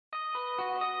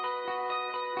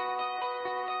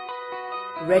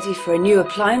Ready for a new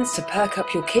appliance to perk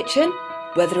up your kitchen?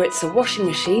 Whether it's a washing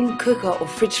machine, cooker or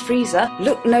fridge freezer,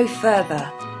 look no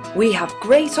further. We have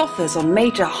great offers on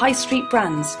major high street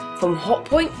brands, from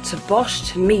Hotpoint to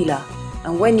Bosch to Miele.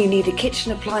 And when you need a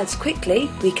kitchen appliance quickly,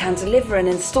 we can deliver and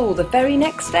install the very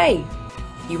next day.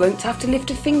 You won't have to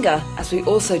lift a finger, as we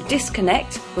also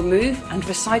disconnect, remove and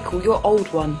recycle your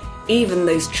old one, even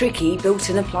those tricky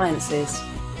built-in appliances.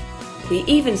 We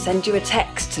even send you a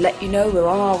text to let you know we're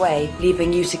on our way,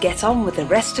 leaving you to get on with the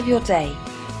rest of your day.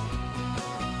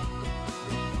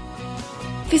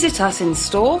 Visit us in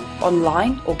store,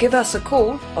 online or give us a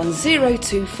call on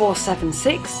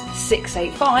 02476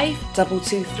 685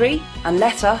 223 and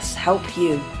let us help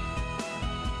you.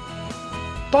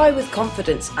 Buy with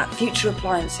confidence at Future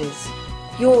Appliances,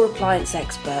 your appliance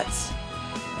experts.